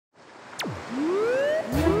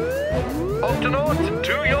Octonauts,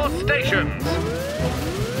 to your stations!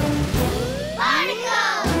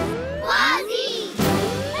 Barnacles! Wazzy!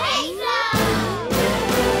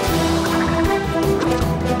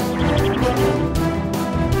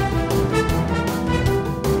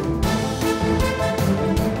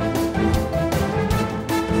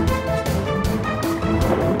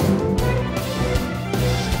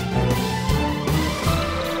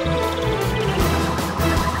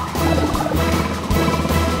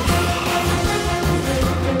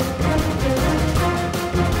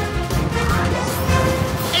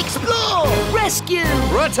 Rescue!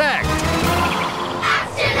 Protect!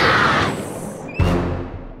 Octonauts!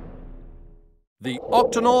 The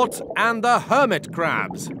Octonauts and the Hermit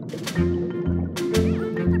crabs.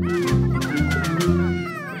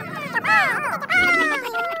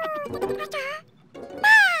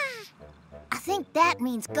 I think that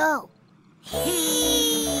means go.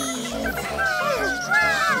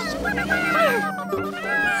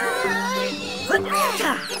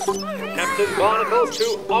 Captain Barnacles to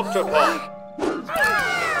Octopod.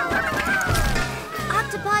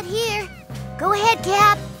 Octopod here. Go ahead,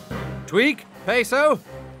 Cap. Tweak, Peso,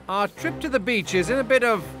 our trip to the beach is in a bit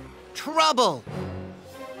of Trouble!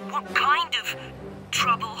 What kind of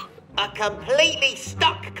trouble? A completely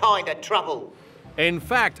stuck kind of trouble. In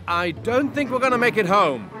fact, I don't think we're going to make it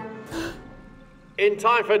home. In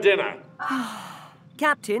time for dinner.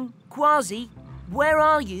 Captain, Quasi, where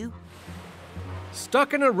are you?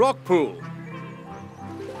 Stuck in a rock pool.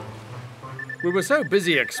 We were so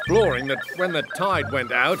busy exploring that when the tide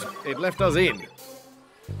went out, it left us in.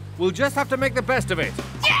 We'll just have to make the best of it.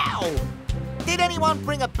 Yow! Did anyone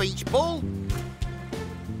bring a beach ball?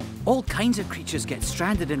 All kinds of creatures get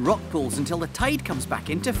stranded in rock pools until the tide comes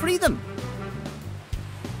back in to free them.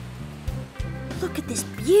 Look at this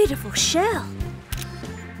beautiful shell.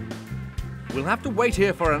 We'll have to wait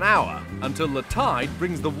here for an hour until the tide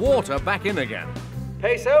brings the water back in again.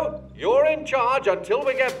 Peso, you're in charge until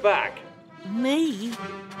we get back. Me?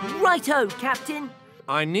 Righto, Captain.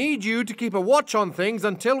 I need you to keep a watch on things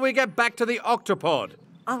until we get back to the Octopod.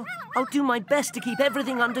 I'll do my best to keep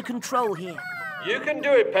everything under control here. You can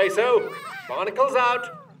do it, Peso. Barnacles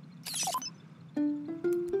out.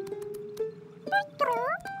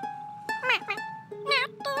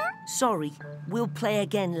 Sorry, we'll play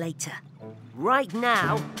again later. Right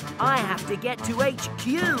now, I have to get to HQ.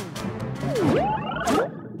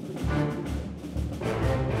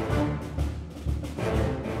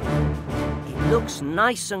 It looks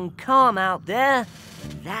nice and calm out there.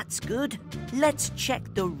 That's good. Let's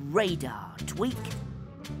check the radar, Tweak.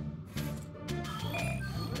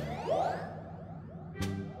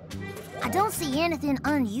 I don't see anything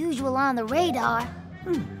unusual on the radar.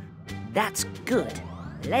 That's good.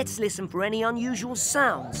 Let's listen for any unusual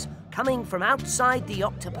sounds coming from outside the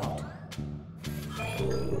octopod.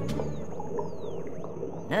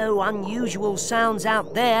 No unusual sounds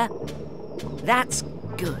out there. That's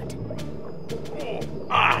good.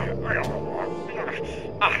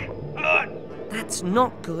 That's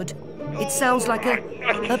not good. It sounds like a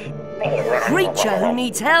creature who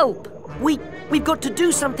needs help. We've got to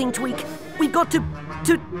do something, Tweak. We've got to...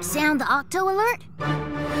 Sound the octo alert?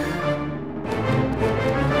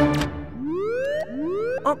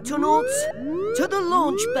 Octonauts, to the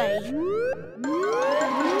launch bay.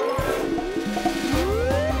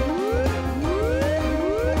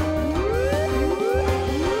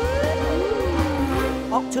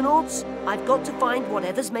 Octonauts, I've got to find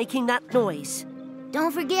whatever's making that noise.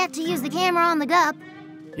 Don't forget to use the camera on the gup.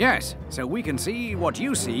 Yes, so we can see what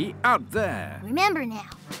you see out there. Remember now,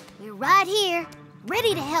 we're right here,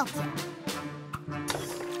 ready to help you.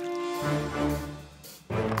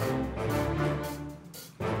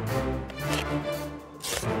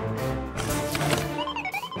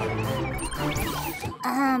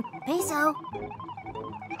 Peso.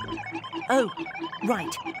 Oh,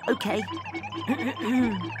 right, okay.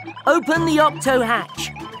 Open the octo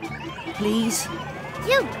hatch, please.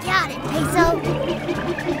 You got it, Peso.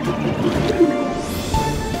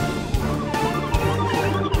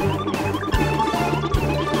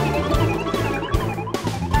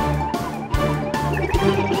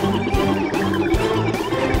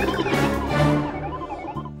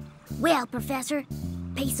 Well, Professor,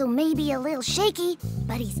 Peso may be a little shaky,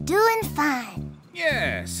 but he's doing fine.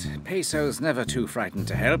 Yes, Peso's never too frightened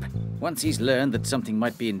to help. Once he's learned that something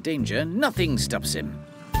might be in danger, nothing stops him.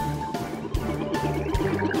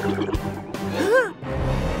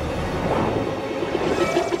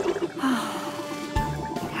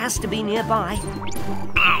 It has to be nearby.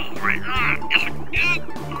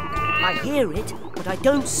 I hear it, but I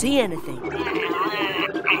don't see anything.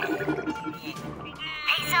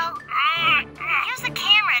 Peso,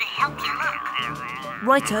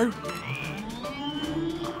 Righto.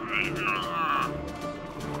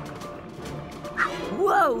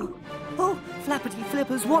 Whoa! Oh, flappity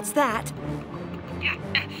flippers, what's that?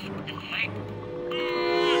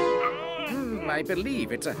 I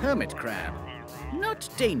believe it's a hermit crab. Not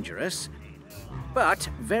dangerous, but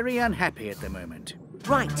very unhappy at the moment.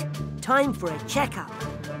 Right, time for a checkup.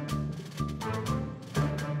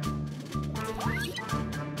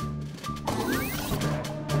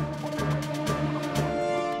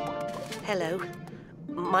 Hello,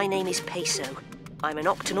 my name is Peso. I'm an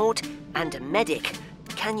Octonaut and a medic.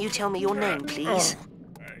 Can you tell me your name, please?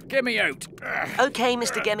 Get me out. OK,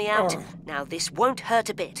 Mr. Get Me Out. Now, this won't hurt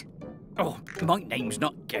a bit. Oh, my name's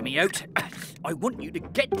not Get Me Out. I want you to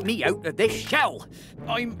get me out of this shell.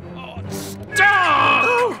 I'm stuck!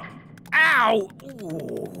 Oh. Ow!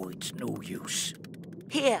 Oh, it's no use.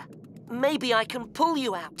 Here, maybe I can pull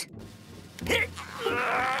you out.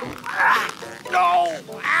 No!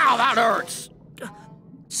 Ow, that hurts!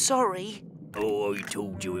 Sorry. Oh, I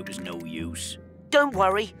told you it was no use. Don't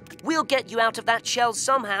worry. We'll get you out of that shell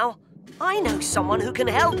somehow. I know someone who can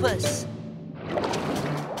help us.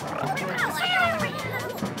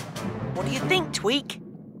 What do you think, Tweak?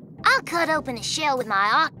 I'll cut open a shell with my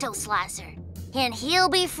octo slicer, and he'll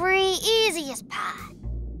be free easy as pie.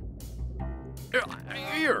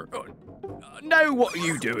 Here. Now what are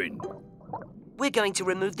you doing? We're going to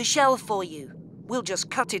remove the shell for you. We'll just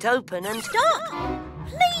cut it open and... Stop!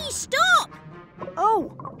 Please stop!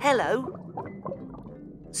 Oh, hello.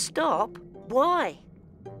 Stop? Why?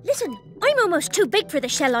 Listen, I'm almost too big for the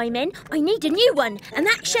shell I'm in. I need a new one, and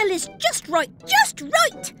that shell is just right, just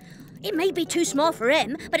right! It may be too small for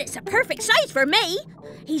him, but it's a perfect size for me.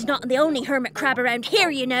 He's not the only hermit crab around here,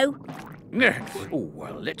 you know. Oh,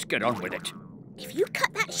 well, let's get on with it. If you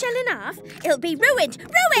cut that shell in half, it'll be ruined,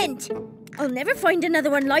 ruined! I'll never find another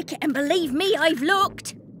one like it, and believe me, I've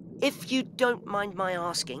looked. If you don't mind my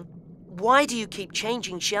asking, why do you keep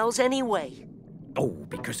changing shells anyway? Oh,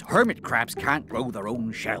 because hermit crabs can't grow their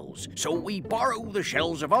own shells, so we borrow the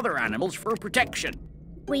shells of other animals for protection.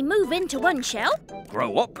 We move into one shell,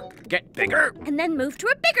 Grow up, get bigger. and then move to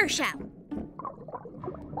a bigger shell.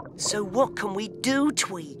 So what can we do,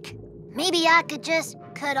 Tweak? Maybe I could just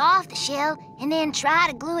cut off the shell and then try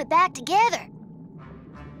to glue it back together.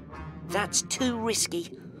 That's too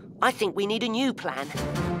risky. I think we need a new plan.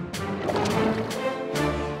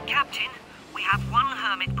 Captain, we have one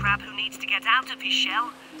hermit crab who needs to get out of his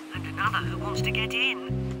shell and another who wants to get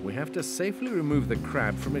in. We have to safely remove the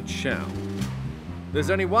crab from its shell. There's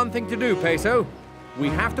only one thing to do, Peso. We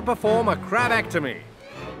have to perform a crabectomy.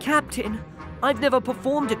 Captain, I've never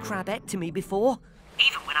performed a crabectomy before.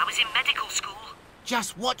 Even when I was in medical school.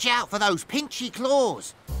 Just watch out for those pinchy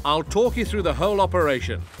claws. I'll talk you through the whole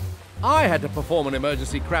operation. I had to perform an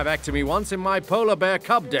emergency crabectomy once in my polar bear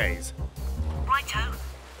cub days. Righto.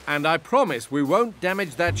 And I promise we won't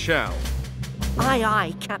damage that shell. Aye,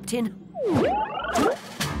 aye, Captain.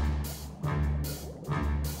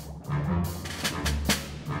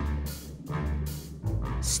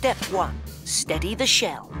 Step 1, steady the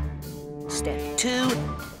shell. Step 2,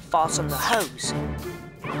 fasten the hose.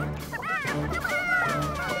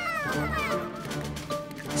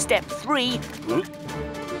 Step 3,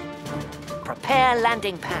 prepare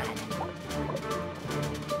landing pad.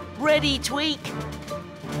 Ready, Tweak?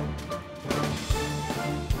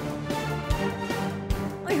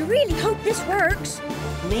 I really hope this works.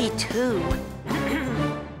 Me too.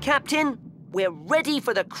 Captain, we're ready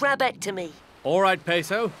for the crabectomy. All right,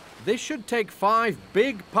 Peso. This should take 5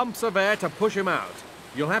 big pumps of air to push him out.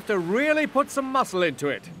 You'll have to really put some muscle into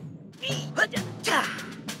it.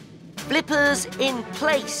 Flippers in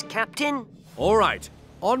place, Captain. All right,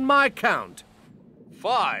 on my count.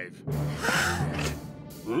 5,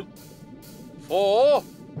 4,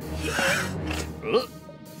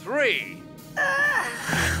 3,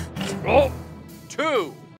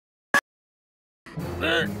 2,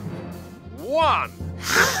 1.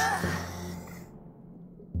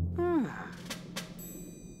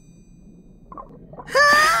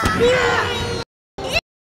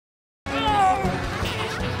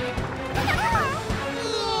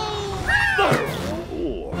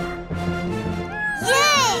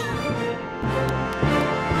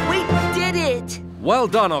 Well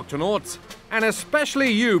done, Octonauts. And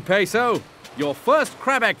especially you, Peso. Your first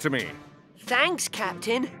crabectomy. Thanks,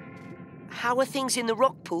 Captain. How are things in the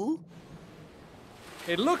rock pool?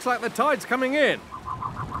 It looks like the tide's coming in.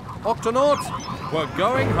 Octonauts, we're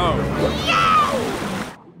going home.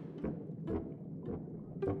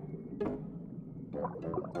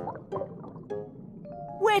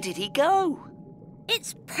 Where did he go?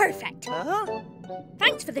 It's perfect. Huh?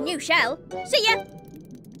 Thanks for the new shell. See ya.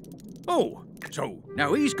 Oh, so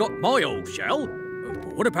now he's got my old shell.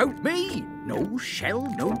 What about me? No shell,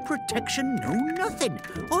 no protection, no nothing.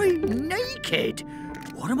 I'm naked.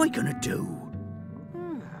 What am I gonna do?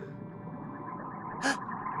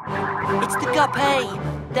 It's the Guppy.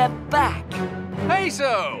 They're back.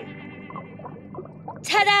 Peso!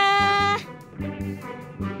 Ta-da!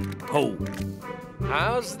 Oh,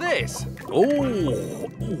 How's this? oh,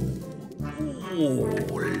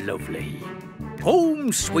 lovely.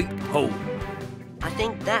 Home sweet home. I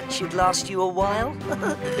think that should last you a while.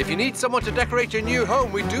 If you need someone to decorate your new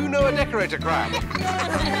home, we do know a decorator crab.